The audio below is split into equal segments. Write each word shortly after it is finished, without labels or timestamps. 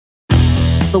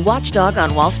The Watchdog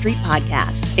on Wall Street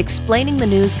podcast, explaining the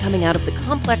news coming out of the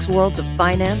complex worlds of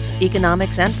finance,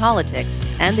 economics, and politics,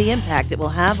 and the impact it will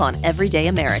have on everyday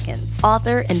Americans.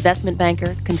 Author, investment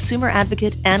banker, consumer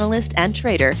advocate, analyst, and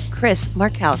trader, Chris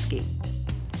Markowski.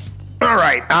 All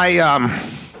right, I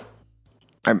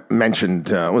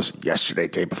mentioned, it was yesterday,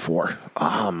 day before,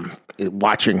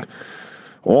 watching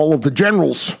all of the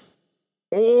generals,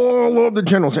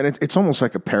 and it's almost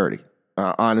like a parody.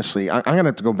 Honestly, I'm going to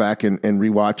have to go back and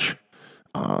rewatch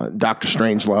Dr.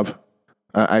 Strangelove.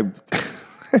 I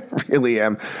really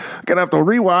am going to have to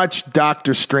rewatch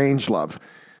Dr. Strangelove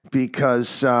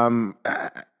because I'm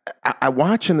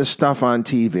watching this stuff on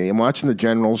TV. I'm watching the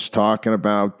generals talking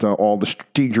about all the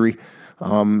strategy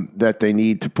that they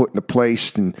need to put into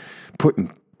place and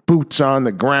putting boots on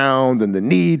the ground and the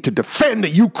need to defend the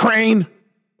Ukraine.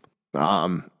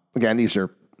 Again, these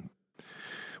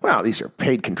are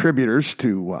paid contributors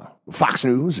to Fox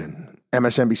News and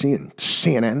MSNBC and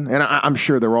CNN, and I'm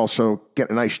sure they're also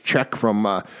getting a nice check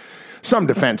from some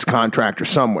defense contractor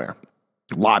somewhere,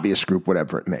 lobbyist group,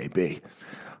 whatever it may be.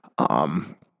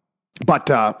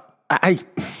 But I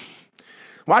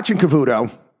watching Cavuto.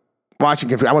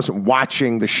 I wasn't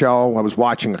watching the show. I was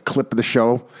watching a clip of the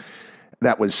show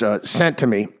that was sent to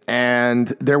me, and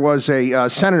there was a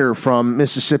senator from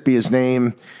Mississippi. His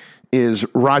name is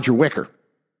Roger Wicker.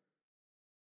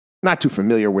 Not too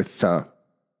familiar with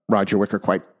Roger Wicker,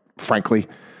 quite frankly.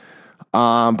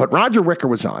 But Roger Wicker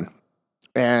was on,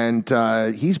 and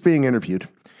he's being interviewed.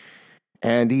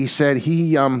 And he said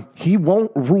he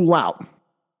won't rule out,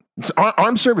 it's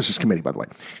Armed Services Committee, by the way,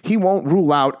 he won't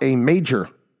rule out a major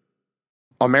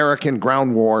American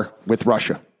ground war with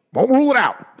Russia. Won't rule it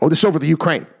out. Oh, this is over the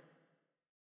Ukraine,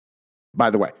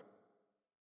 by the way.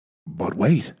 But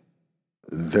wait,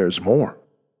 there's more.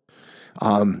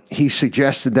 He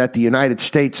suggested that the United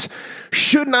States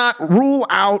should not rule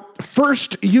out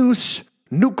first-use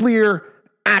nuclear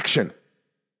action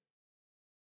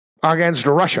against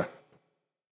Russia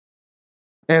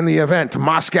in the event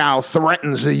Moscow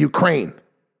threatens the Ukraine.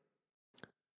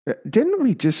 Didn't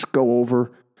we just go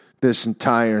over this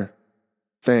entire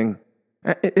thing?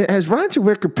 Has Roger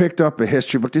Wicker picked up a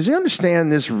history book? Does he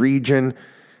understand this region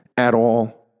at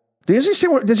all?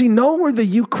 Does he know where the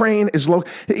Ukraine is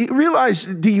located? He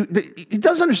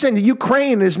doesn't understand the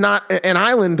Ukraine is not an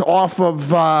island off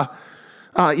of,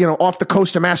 off the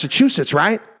coast of Massachusetts,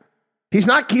 right? He's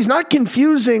not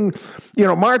confusing,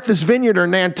 Martha's Vineyard or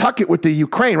Nantucket with the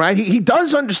Ukraine, right? He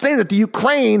does understand that the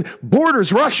Ukraine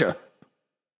borders Russia.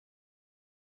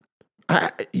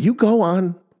 You go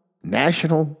on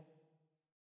national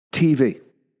TV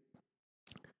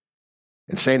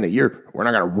and saying that we're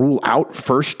not going to rule out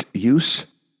first use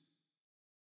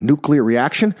nuclear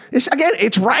reaction.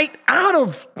 It's right out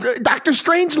of Dr.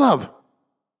 Strangelove.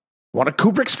 One of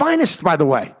Kubrick's finest, by the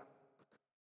way.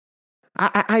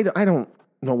 I don't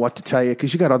know what to tell you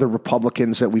because you got other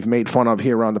Republicans that we've made fun of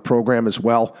here on the program as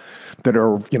well that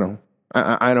are,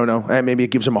 I don't know. Maybe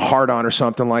it gives them a hard on or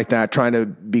something like that, trying to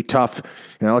be tough.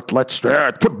 Let's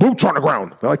put boots on the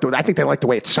ground. I think they like the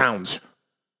way it sounds.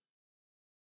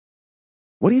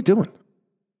 What are you doing?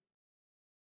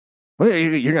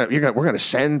 We're gonna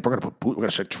send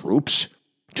troops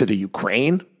to the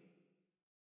Ukraine?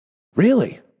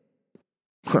 Really?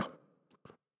 Huh.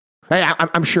 Hey,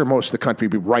 I'm sure most of the country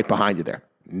would be right behind you there.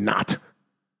 Not.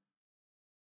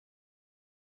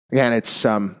 Again, it's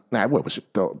what was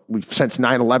it? We've since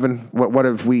 9/11. What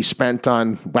have we spent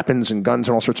on weapons and guns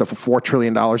and all sorts of $4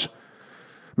 trillion?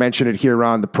 Mentioned it here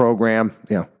on the program.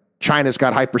 China's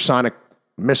got hypersonic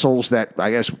missiles that I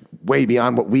guess way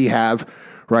beyond what we have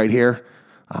right here.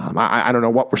 I don't know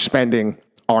what we're spending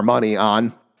our money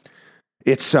on.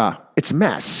 It's a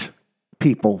mess,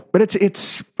 people. But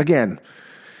it's again,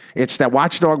 it's that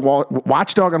watchdog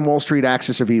on Wall Street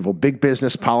axis of evil, big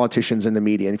business, politicians, and the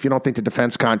media. And if you don't think the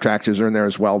defense contractors are in there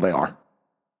as well, they are.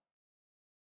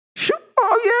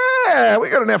 Oh yeah, we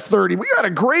got an F-30. We got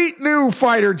a great new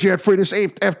fighter jet for this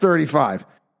F-35.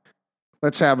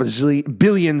 Let's have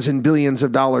billions and billions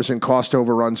of dollars in cost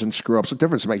overruns and screw-ups. What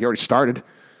difference does it make? You already started.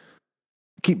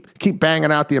 Keep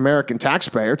banging out the American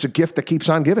taxpayer. It's a gift that keeps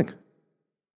on giving.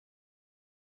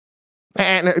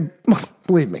 And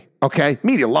believe me, okay,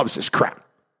 media loves this crap.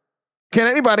 Can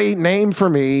anybody name for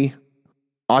me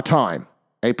a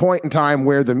point in time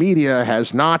where the media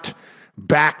has not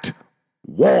backed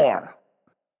war?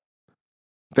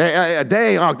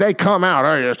 They come out,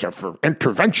 it's for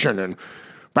intervention and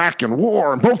back in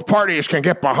war, and both parties can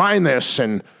get behind this,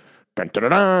 and again,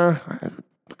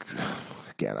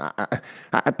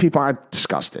 people are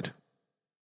disgusted.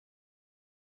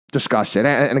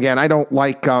 And again, I don't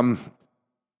like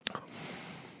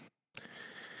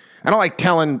I don't like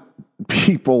telling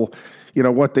people,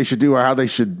 what they should do or how they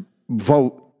should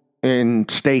vote in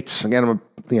states. Again, I'm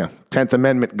a 10th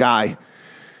Amendment guy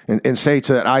in states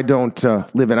that I don't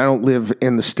live in. I don't live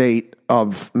in the state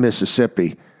of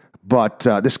Mississippi, but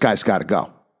this guy's got to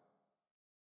go.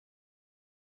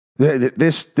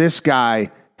 This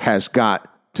guy has got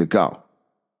to go.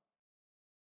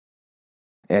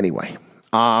 Anyway,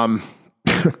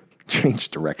 change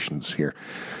directions here.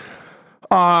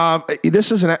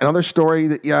 This is another story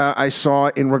that I saw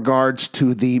in regards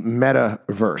to the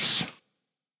metaverse.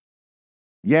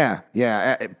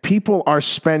 Yeah. People are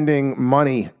spending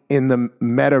money in the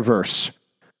metaverse.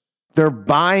 They're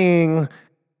buying,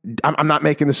 I'm not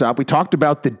making this up. We talked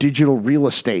about the digital real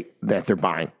estate that they're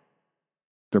buying.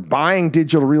 They're buying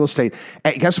digital real estate.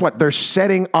 And guess what? They're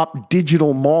setting up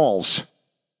digital malls.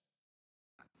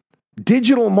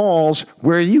 Digital malls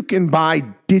where you can buy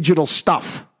digital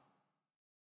stuff.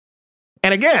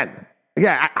 And again,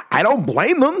 I don't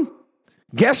blame them.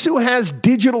 Guess who has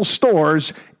digital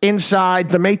stores inside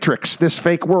the Matrix, this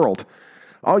fake world?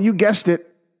 Oh, you guessed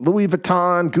it. Louis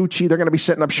Vuitton, Gucci, they're going to be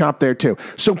setting up shop there too.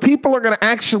 So people are going to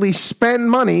actually spend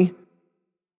money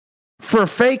for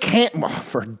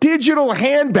for digital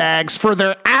handbags for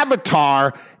their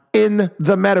avatar in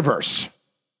the metaverse.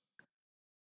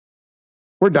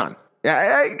 We're done.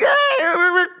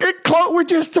 We're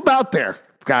just about there,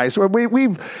 guys. I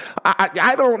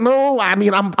don't know. I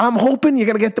mean, I'm hoping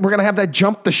we're gonna have that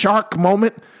jump the shark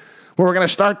moment where we're gonna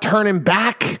start turning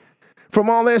back from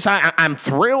all this. I'm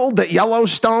thrilled that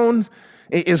Yellowstone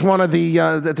is one of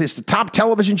the top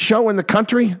television show in the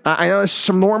country. I know there's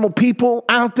some normal people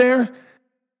out there,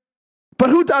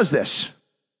 but who does this?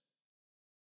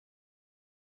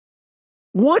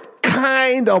 What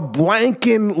kind of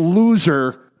blanking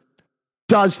loser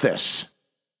does this?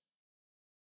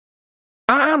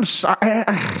 I'm sorry.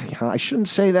 I shouldn't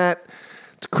say that.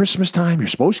 It's Christmas time. You're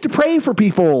supposed to pray for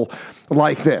people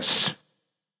like this.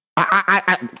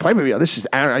 This is,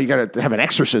 I don't know, you got to have an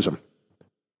exorcism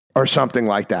or something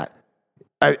like that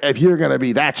if you're going to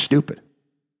be that stupid.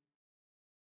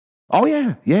 Oh,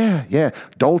 yeah.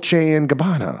 Dolce and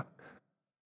Gabbana.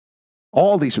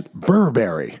 All these,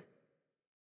 Burberry.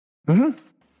 Mm-hmm.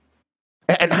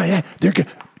 And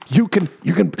you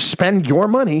can spend your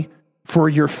money for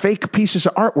your fake pieces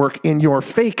of artwork in your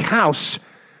fake house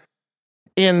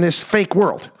in this fake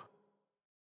world.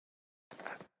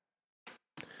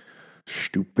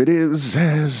 Stupid is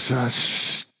as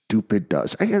stupid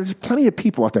does. There's plenty of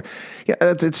people out there. Yeah,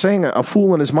 it's saying a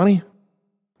fool and his money.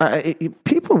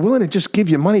 People are willing to just give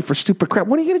you money for stupid crap.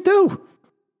 What are you going to do?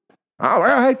 All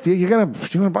right, you're going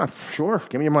to buy. Sure,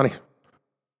 give me your money.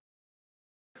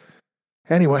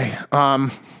 Anyway,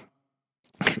 Elon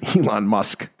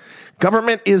Musk.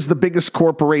 Government is the biggest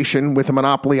corporation with a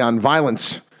monopoly on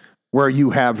violence where you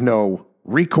have no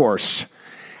recourse.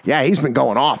 Yeah, he's been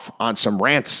going off on some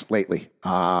rants lately.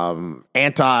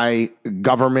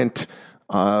 Anti-government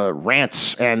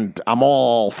rants, and I'm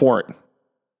all for it.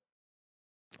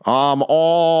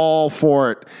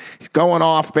 He's going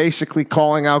off, basically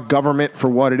calling out government for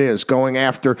what it is, going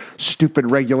after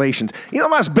stupid regulations. Elon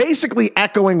Musk basically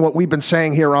echoing what we've been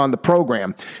saying here on the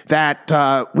program, that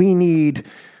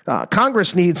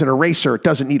Congress needs an eraser. It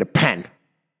doesn't need a pen.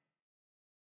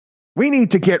 We need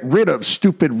to get rid of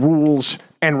stupid rules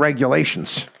and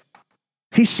regulations.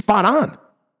 He's spot on.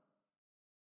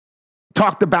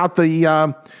 Talked about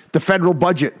the federal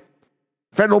budget.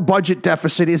 Federal budget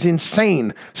deficit is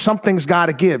insane. Something's got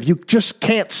to give. You just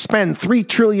can't spend $3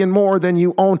 trillion more than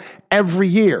you own every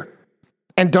year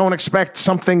and don't expect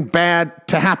something bad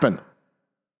to happen.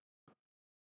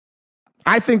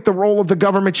 I think the role of the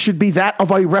government should be that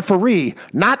of a referee,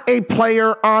 not a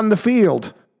player on the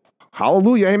field.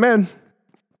 Hallelujah, amen.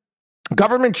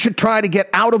 Government should try to get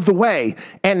out of the way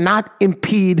and not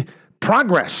impede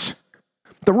progress.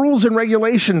 The rules and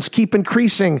regulations keep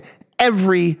increasing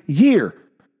every year.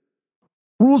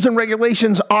 Rules and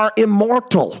regulations are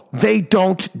immortal. They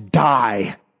don't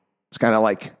die. It's kind of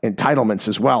like entitlements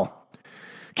as well.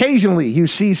 Occasionally, you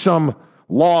see some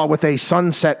law with a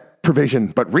sunset provision,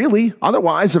 but really,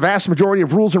 otherwise, the vast majority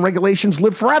of rules and regulations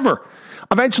live forever.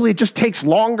 Eventually, it just takes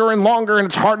longer and longer, and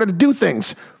it's harder to do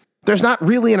things. There's not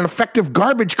really an effective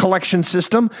garbage collection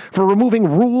system for removing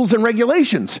rules and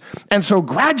regulations. And so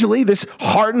gradually, this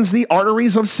hardens the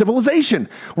arteries of civilization.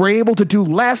 We're able to do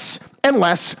less and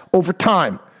less over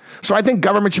time. So I think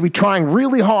government should be trying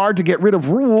really hard to get rid of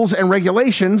rules and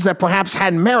regulations that perhaps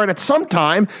had merit at some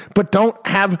time, but don't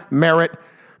have merit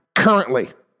currently.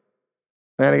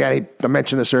 And again, I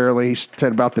mentioned this earlier. He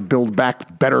said about the Build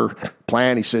Back Better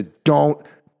plan. He said, don't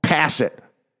pass it.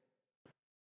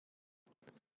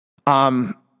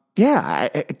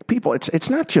 People, it's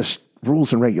not just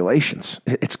rules and regulations.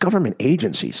 It's government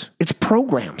agencies. It's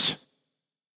programs.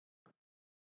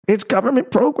 It's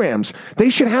government programs. They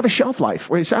should have a shelf life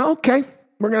where you say, okay,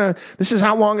 this is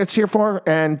how long it's here for,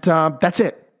 and that's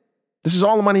it. This is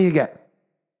all the money you get.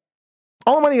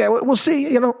 All the money, we'll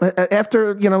see,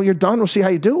 after, you're done, we'll see how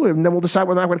you do, and then we'll decide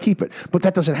whether or not we're going to keep it. But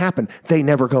that doesn't happen. They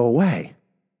never go away.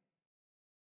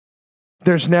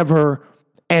 There's never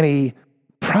any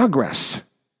progress.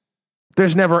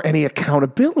 There's never any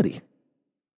accountability.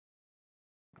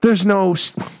 There's no,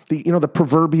 the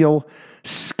proverbial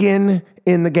skin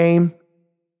in the game.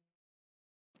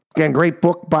 Again, great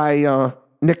book by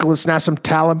Nicholas Nassim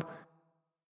Taleb.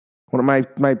 One of my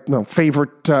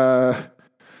favorite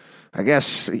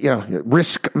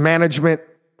risk management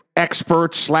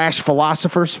experts /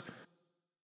 philosophers.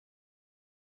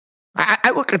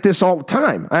 I look at this all the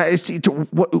time.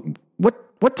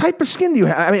 What type of skin do you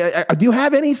have? I mean, do you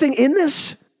have anything in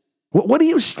this? What do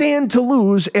you stand to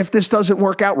lose if this doesn't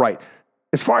work out right?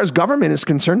 As far as government is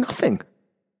concerned, nothing.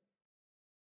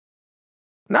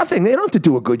 Nothing. They don't have to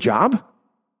do a good job.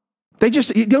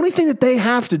 The only thing that they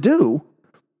have to do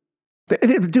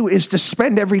is to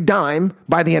spend every dime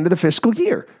by the end of the fiscal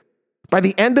year. By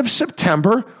the end of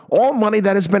September, all money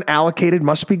that has been allocated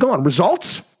must be gone.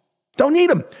 Results? Don't need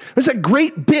them. There's a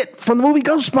great bit from the movie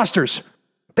Ghostbusters.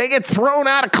 They get thrown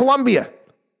out of Columbia.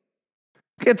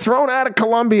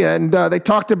 And they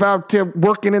talked about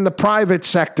working in the private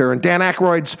sector. And Dan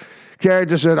Aykroyd's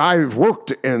character said, I've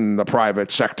worked in the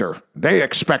private sector. They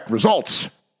expect results.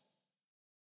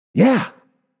 Yeah.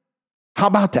 How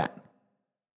about that?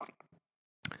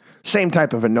 Same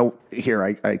type of a note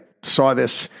here. I saw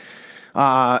this.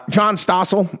 John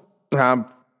Stossel,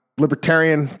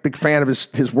 libertarian, big fan of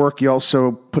his work. He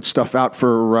also puts stuff out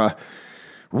for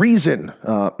Reason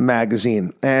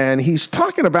magazine. And he's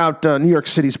talking about New York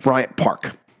City's Bryant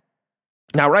Park.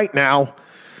 Now, right now,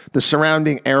 the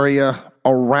surrounding area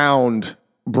around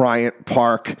Bryant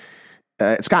Park,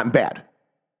 it's gotten bad.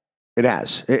 It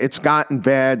has. It's gotten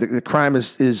bad. The crime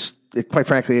is quite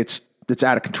frankly, it's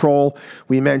out of control.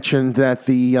 We mentioned that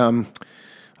the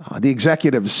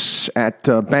executives at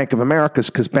Bank of America's,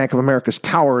 because Bank of America's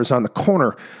tower is on the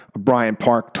corner of Bryant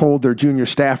Park, told their junior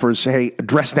staffers, hey,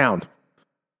 dress down.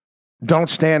 Don't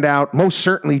stand out. Most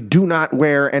certainly do not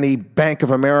wear any Bank of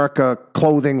America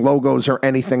clothing, logos, or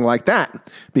anything like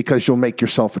that, because you'll make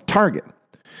yourself a target.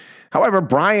 However,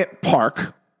 Bryant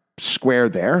Park Square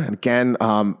there, and again,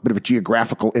 bit of a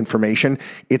geographical information.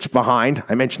 It's behind,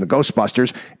 I mentioned the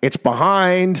Ghostbusters, it's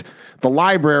behind the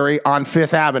library on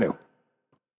Fifth Avenue.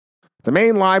 The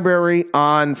main library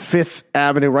on Fifth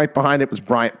Avenue, right behind it was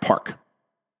Bryant Park.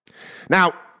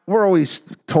 Now, we're always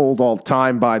told all the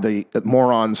time by the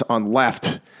morons on the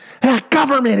left,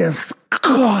 government is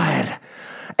good,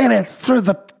 and it's through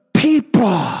the people.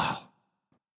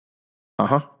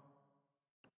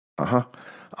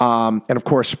 And of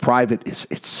course, private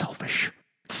it's selfish.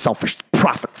 It's selfish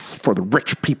profits for the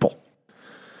rich people.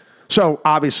 So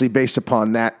obviously, based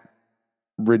upon that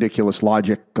ridiculous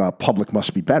logic, public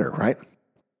must be better, right?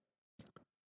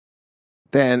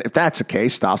 Then, if that's the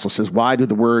case, Stossel says, why do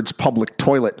the words public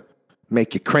toilet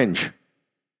make you cringe?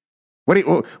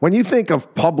 When you think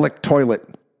of public toilet,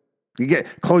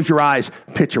 close your eyes,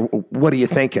 picture, what are you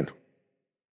thinking?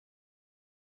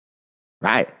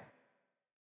 Right.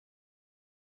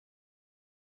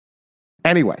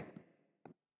 Anyway,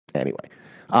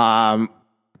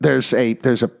 there's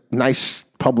a nice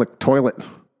public toilet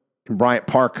in Bryant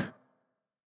Park,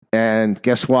 and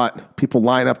guess what? People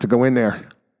line up to go in there.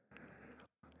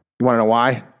 You want to know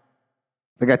why?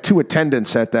 They got 2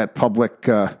 attendants at that public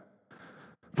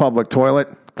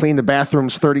toilet. Clean the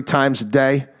bathrooms 30 times a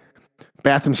day.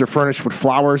 Bathrooms are furnished with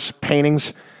flowers,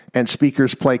 paintings, and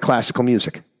speakers play classical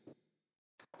music.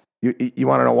 You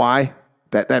want to know why?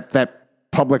 That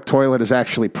public toilet is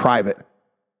actually private.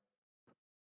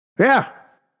 Yeah.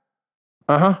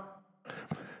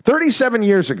 37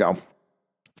 years ago,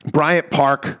 Bryant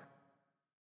Park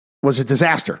was a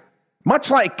disaster.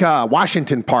 Much like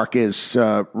Washington Park is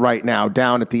right now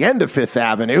down at the end of Fifth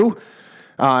Avenue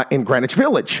in Greenwich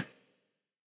Village.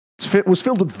 It was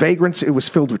filled with vagrants. It was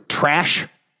filled with trash.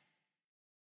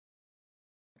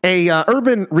 A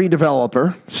urban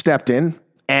redeveloper stepped in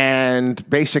and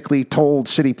basically told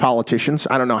city politicians,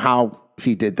 I don't know how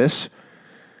he did this,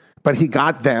 but he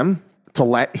got them to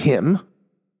let him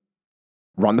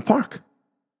run the park.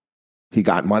 He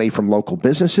got money from local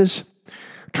businesses,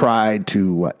 tried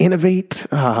to innovate,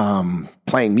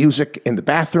 playing music in the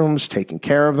bathrooms, taking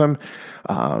care of them.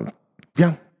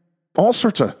 All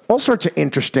sorts of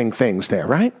interesting things there,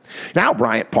 right? Now,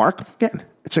 Bryant Park, again,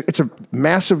 It's a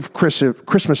massive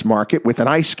Christmas market with an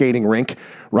ice skating rink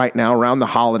right now around the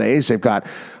holidays. They've got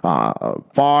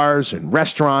bars and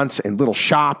restaurants and little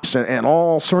shops and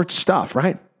all sorts of stuff,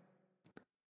 right?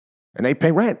 And they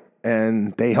pay rent,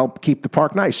 and they help keep the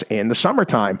park nice. In the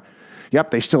summertime,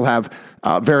 yep, they still have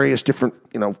various different,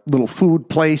 little food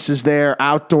places there,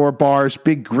 outdoor bars,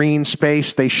 big green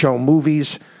space. They show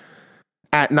movies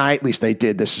at night. At least they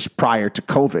did. This is prior to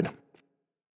COVID.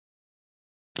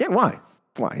 Yeah, why?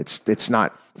 Why? It's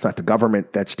not the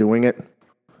government that's doing it.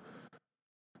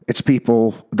 It's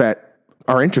people that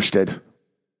are interested,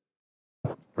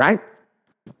 right?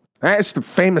 It's the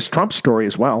famous Trump story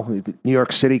as well. New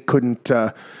York City couldn't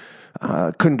get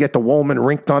the Wollman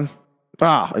rink done.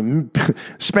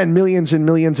 Spend millions and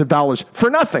millions of dollars for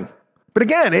nothing. But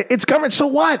again, it's government. So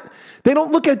what? They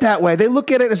don't look at it that way. They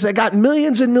look at it as they got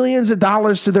millions and millions of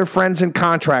dollars to their friends and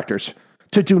contractors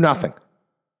to do nothing.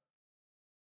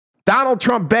 Donald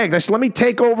Trump begged. I said, let me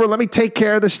take over. Let me take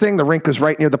care of this thing. The rink was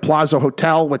right near the Plaza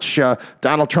Hotel, which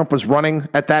Donald Trump was running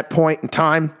at that point in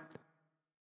time.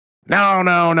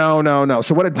 No.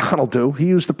 So what did Donald do? He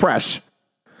used the press.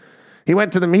 He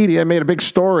went to the media, made a big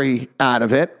story out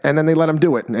of it, and then they let him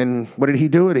do it. And what did he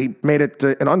do? He made it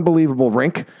an unbelievable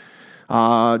rink.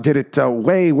 Did it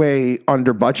way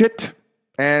under budget,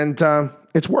 and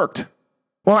it's worked.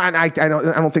 Well, I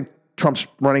don't think Trump's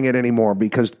running it anymore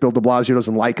because Bill de Blasio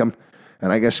doesn't like him,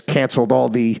 and I guess canceled all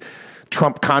the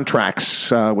Trump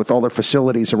contracts with all their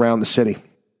facilities around the city.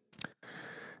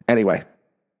 Anyway,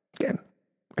 again,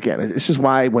 this is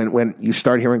why when you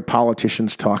start hearing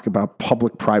politicians talk about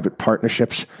public-private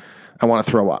partnerships, I want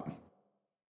to throw up.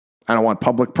 I don't want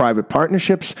public-private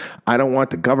partnerships. I don't want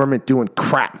the government doing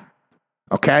crap.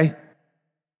 Okay?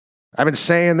 I've been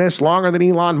saying this longer than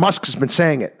Elon Musk has been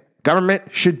saying it.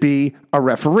 Government should be a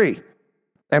referee,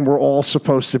 and we're all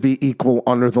supposed to be equal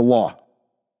under the law.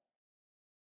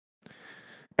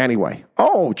 Anyway,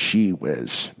 gee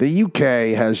whiz. The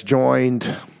UK has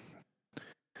joined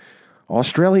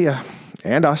Australia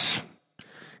and us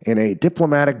in a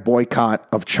diplomatic boycott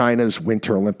of China's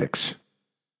Winter Olympics.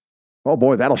 Oh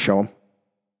boy, that'll show them.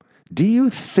 Do you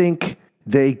think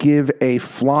they give a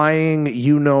flying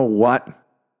you-know-what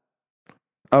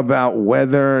about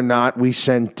whether or not we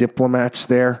send diplomats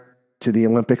there to the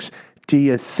Olympics? Do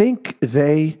you think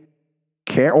they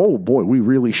care? Oh boy, we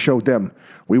really showed them.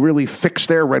 We really fixed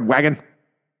their red wagon.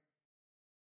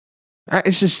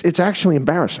 It's actually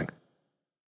embarrassing.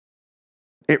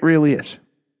 It really is.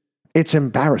 It's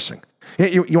embarrassing.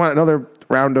 You want another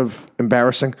round of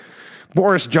embarrassing?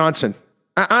 Boris Johnson.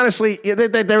 Honestly,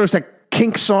 there was that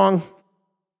Kink song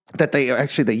that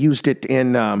they used it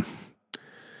in.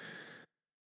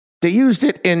 They used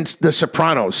it in The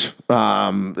Sopranos.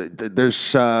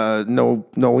 There's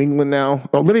no England now.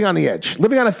 Oh, Living on the Edge.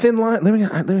 Living on a Thin Line. Living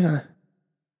on a.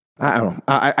 I don't know.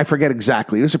 I forget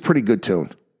exactly. It was a pretty good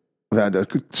tune. The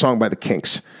good song by the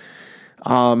Kinks.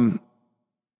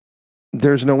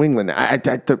 There's no England.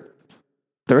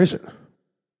 There isn't.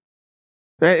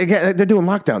 Again, they're doing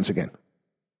lockdowns again.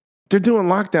 They're doing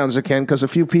lockdowns again because a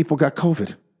few people got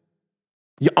COVID.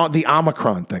 The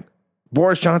Omicron thing.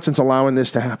 Boris Johnson's allowing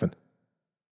this to happen.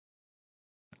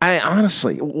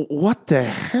 Honestly, what the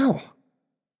hell?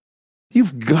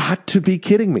 You've got to be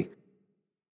kidding me.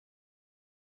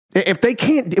 If we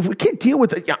can't deal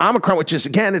with the Omicron, which is,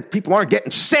 again, people aren't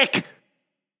getting sick.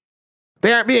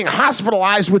 They aren't being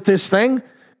hospitalized with this thing.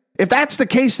 If that's the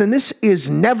case, then this is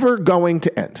never going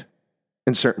to end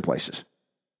in certain places.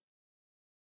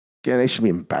 Again, they should be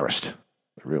embarrassed.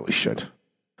 They really should.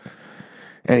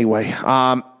 Anyway,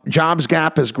 jobs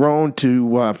gap has grown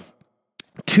to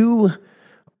 2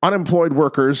 unemployed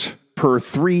workers per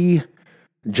 3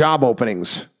 job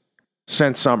openings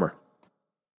since summer.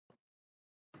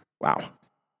 Wow.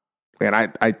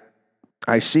 And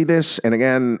I see this, and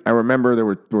again, I remember there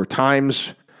were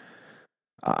times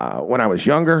when I was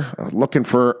younger, I was looking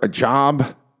for a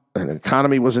job, and the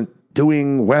economy wasn't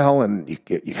doing well, and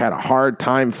you had a hard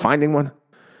time finding one.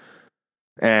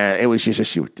 And it was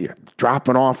just you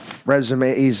dropping off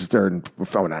resumes, or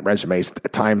not resumes at the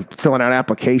time, filling out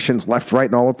applications left, right,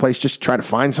 and all over the place just to try to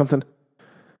find something.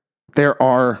 There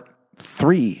are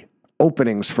 3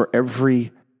 openings for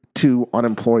every 2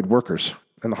 unemployed workers.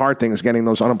 And the hard thing is getting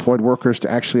those unemployed workers to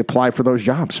actually apply for those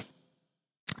jobs.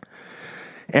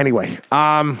 Anyway,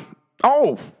 again,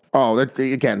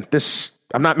 this,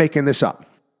 I'm not making this up.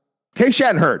 In case you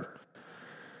hadn't heard,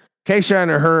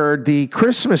 the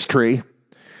Christmas tree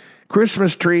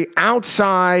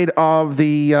outside of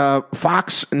the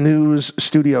Fox News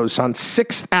studios on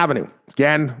 6th Avenue.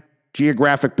 Again,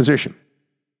 geographic position.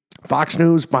 Fox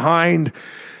News behind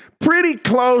pretty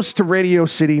close to Radio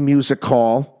City Music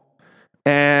Hall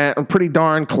and pretty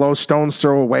darn close, stone's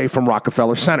throw away from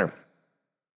Rockefeller Center.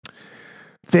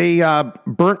 They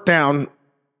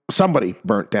somebody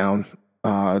burnt down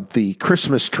the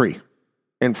Christmas tree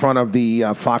in front of the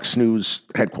Fox News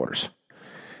headquarters.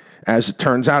 As it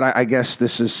turns out, I guess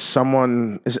this is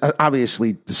someone, is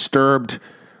obviously disturbed,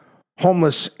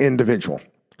 homeless individual.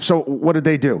 So what did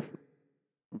they do?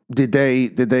 Did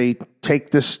they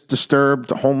take this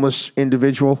disturbed, homeless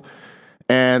individual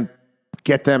and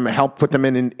get them help, put them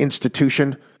in an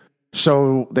institution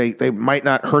so they might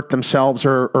not hurt themselves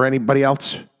or anybody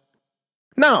else?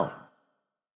 No,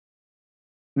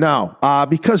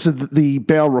 because of the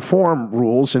bail reform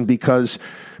rules and because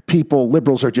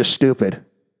liberals are just stupid.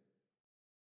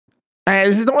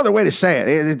 And there's no other way to say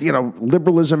it.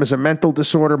 Liberalism is a mental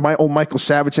disorder. My old Michael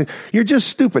Savage said, you're just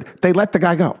stupid. They let the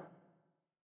guy go.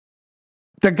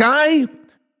 The guy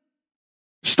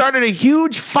started a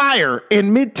huge fire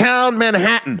in Midtown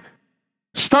Manhattan.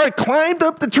 Climbed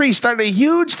up the tree, started a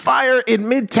huge fire in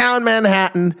Midtown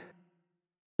Manhattan.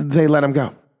 They let him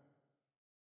go.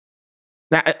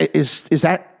 Now, is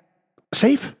that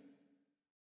safe?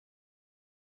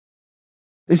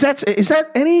 Is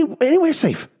that anywhere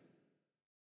safe?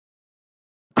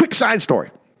 Quick side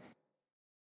story.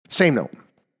 Same note.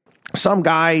 Some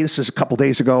guy, this is a couple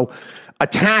days ago,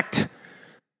 attacked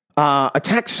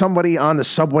somebody on the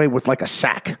subway with like a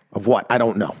sack of what? I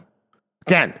don't know.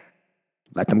 Again,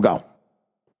 let them go.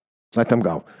 Let them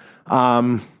go.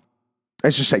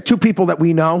 Let's just say two people that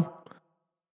we know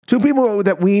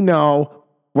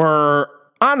were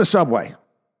on the subway. It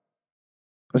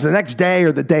was the next day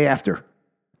or the day after.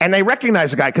 And they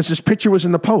recognized the guy because his picture was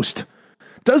in the Post.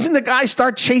 Doesn't the guy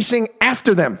start chasing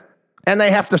after them? And they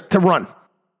have to run.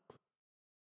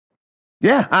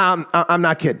 Yeah, I'm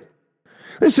not kidding.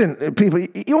 Listen, people,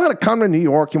 you want to come to New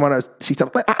York, you want to see stuff.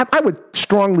 I would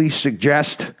strongly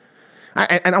suggest,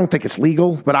 and I don't think it's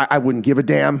legal, but I wouldn't give a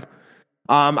damn.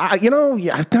 I'm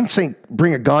not saying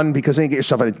bring a gun because then you get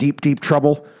yourself into deep, deep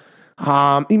trouble.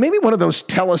 Maybe one of those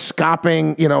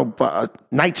telescoping,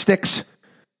 nightsticks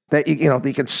that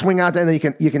you can swing out there and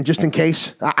then you can just in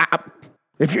case.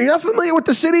 If you're not familiar with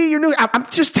the city, you're new. I'm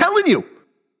just telling you.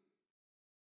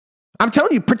 I'm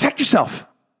telling you, protect yourself.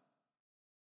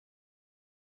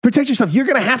 Protect yourself. You're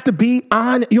going to have to be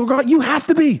on. You have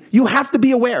to be. You have to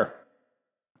be aware.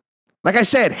 Like I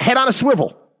said, head on a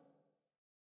swivel.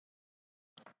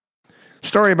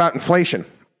 Story about inflation.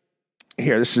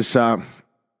 Here, this is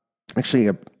actually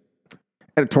an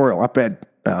editorial op-ed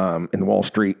in the Wall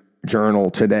Street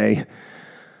Journal today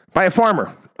by a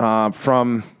farmer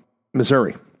from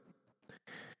Missouri.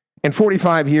 In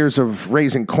 45 years of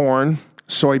raising corn,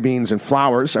 soybeans, and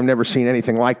flowers, I've never seen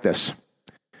anything like this.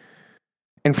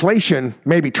 Inflation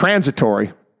may be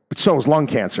transitory, but so is lung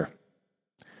cancer.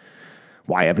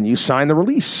 Why haven't you signed the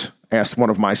release? Asked one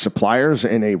of my suppliers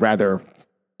in a rather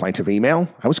plaintive email.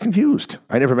 I was confused.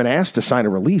 I'd never been asked to sign a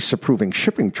release approving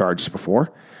shipping charges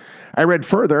before. I read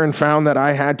further and found that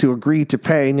I had to agree to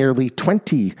pay nearly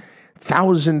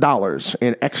 $20,000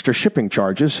 in extra shipping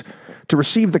charges to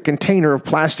receive the container of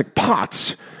plastic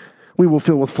pots we will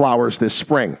fill with flowers this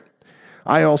spring.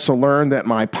 I also learned that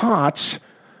my pots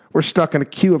were stuck in a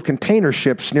queue of container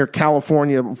ships near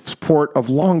California's port of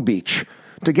Long Beach.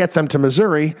 To get them to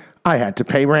Missouri, I had to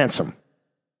pay ransom.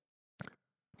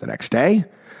 The next day,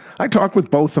 I talked with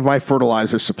both of my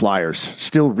fertilizer suppliers.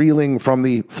 Still reeling from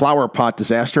the flower pot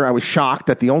disaster, I was shocked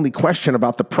that the only question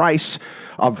about the price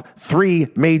of 3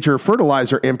 major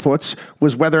fertilizer inputs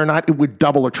was whether or not it would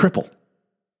double or triple.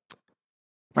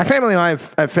 My family and I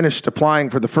have finished applying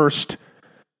for the first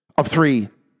of 3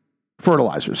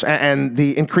 fertilizers, and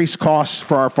the increased costs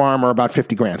for our farm are about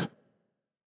 $50,000,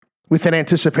 with an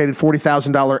anticipated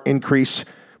 $40,000 increase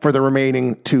for the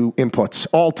remaining 2 inputs.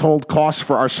 All told, costs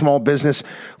for our small business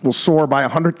will soar by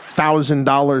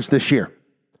 $100,000 this year.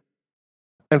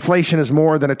 Inflation is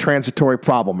more than a transitory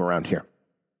problem around here.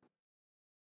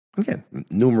 Again,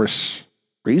 numerous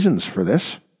reasons for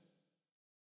this.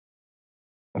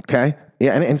 Okay,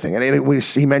 yeah, anything. And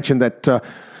he mentioned that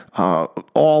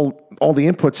all the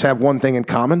inputs have one thing in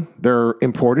common: they're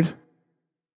imported.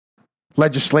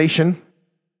 Legislation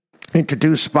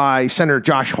introduced by Senator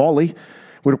Josh Hawley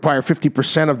would require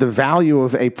 50% of the value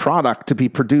of a product to be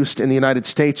produced in the United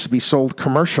States to be sold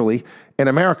commercially in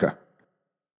America.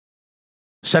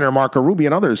 Senator Marco Rubio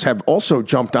and others have also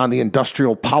jumped on the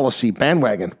industrial policy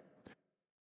bandwagon.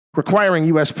 Requiring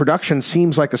U.S. production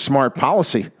seems like a smart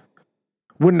policy.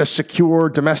 Wouldn't a secure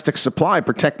domestic supply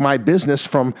protect my business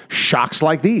from shocks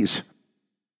like these?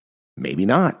 Maybe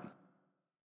not.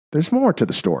 There's more to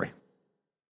the story.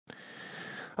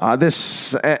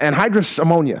 This anhydrous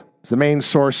ammonia is the main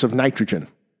source of nitrogen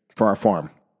for our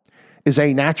farm, is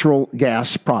a natural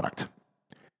gas product.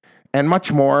 And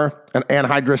much more,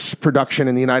 anhydrous production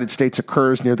in the United States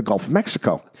occurs near the Gulf of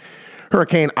Mexico.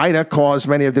 Hurricane Ida caused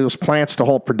many of those plants to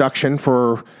halt production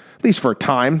for, at least for a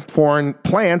time. Foreign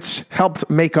plants helped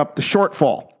make up the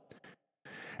shortfall.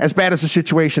 As bad as the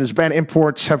situation has been,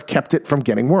 imports have kept it from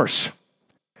getting worse.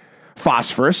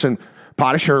 Phosphorus and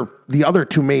potash are the other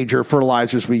two major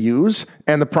fertilizers we use,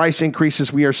 and the price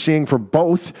increases we are seeing for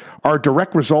both are a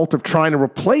direct result of trying to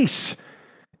replace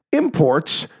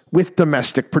imports with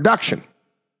domestic production.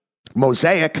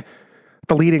 Mosaic,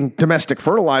 the leading domestic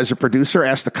fertilizer producer,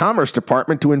 asked the Commerce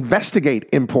Department to investigate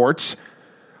imports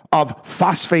of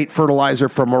phosphate fertilizer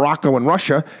from Morocco and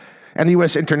Russia, and the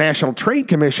U.S. International Trade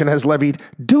Commission has levied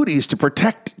duties to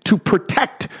protect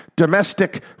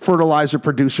domestic fertilizer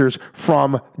producers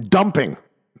from dumping.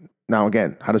 Now,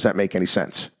 again, how does that make any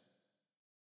sense?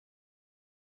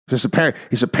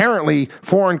 Apparently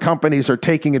foreign companies are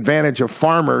taking advantage of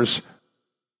farmers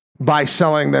by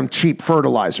selling them cheap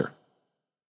fertilizer.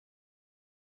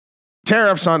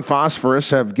 Tariffs on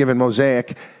phosphorus have given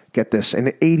Mosaic, get this,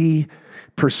 an 80%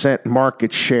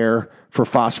 market share for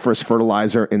phosphorus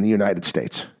fertilizer in the United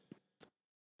States.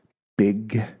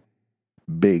 Big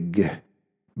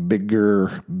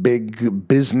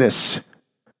business.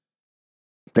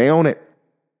 They own it.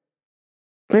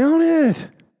 It's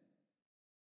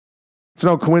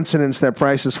no coincidence that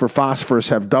prices for phosphorus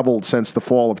have doubled since the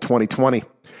fall of 2020.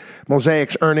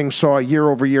 Mosaic's earnings saw a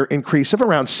year-over-year increase of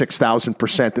around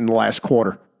 6,000% in the last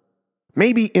quarter.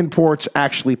 Maybe imports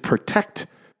actually protect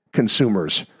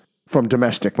consumers from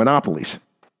domestic monopolies.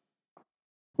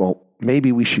 Well,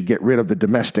 maybe we should get rid of the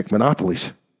domestic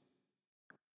monopolies.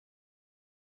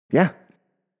 Yeah.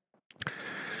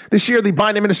 This year, the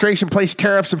Biden administration placed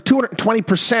tariffs of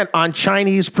 220% on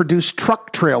Chinese-produced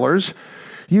truck trailers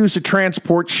used to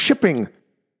transport shipping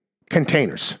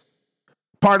containers.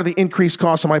 Part of the increased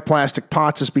cost of my plastic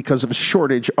pots is because of a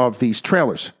shortage of these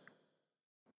trailers.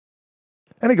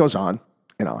 And it goes on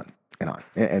and on and on.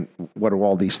 And what do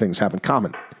all these things have in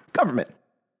common? Government.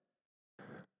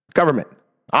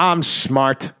 I'm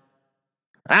smart.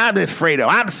 I'm Fredo.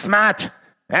 I'm smart.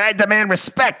 And I demand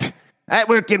respect. I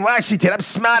work in Washington. I'm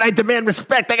smart. I demand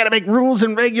respect. I got to make rules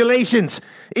and regulations,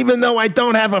 even though I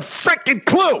don't have a freaking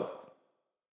clue.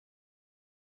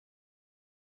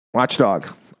 Watchdog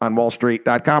on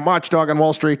wallstreet.com. Watchdog on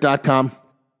wallstreet.com.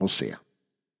 We'll see you.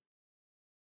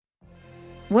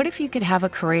 What if you could have a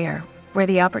career where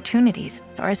the opportunities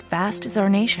are as vast as our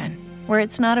nation, where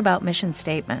it's not about mission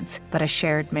statements, but a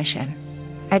shared mission?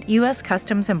 At U.S.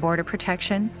 Customs and Border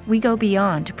Protection, we go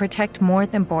beyond to protect more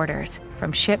than borders.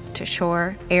 From ship to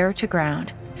shore, air to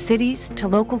ground, cities to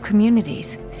local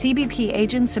communities, CBP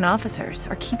agents and officers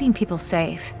are keeping people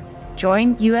safe.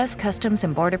 Join U.S. Customs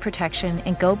and Border Protection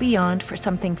and go beyond for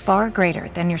something far greater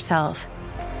than yourself.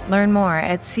 Learn more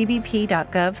at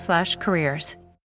cbp.gov/careers.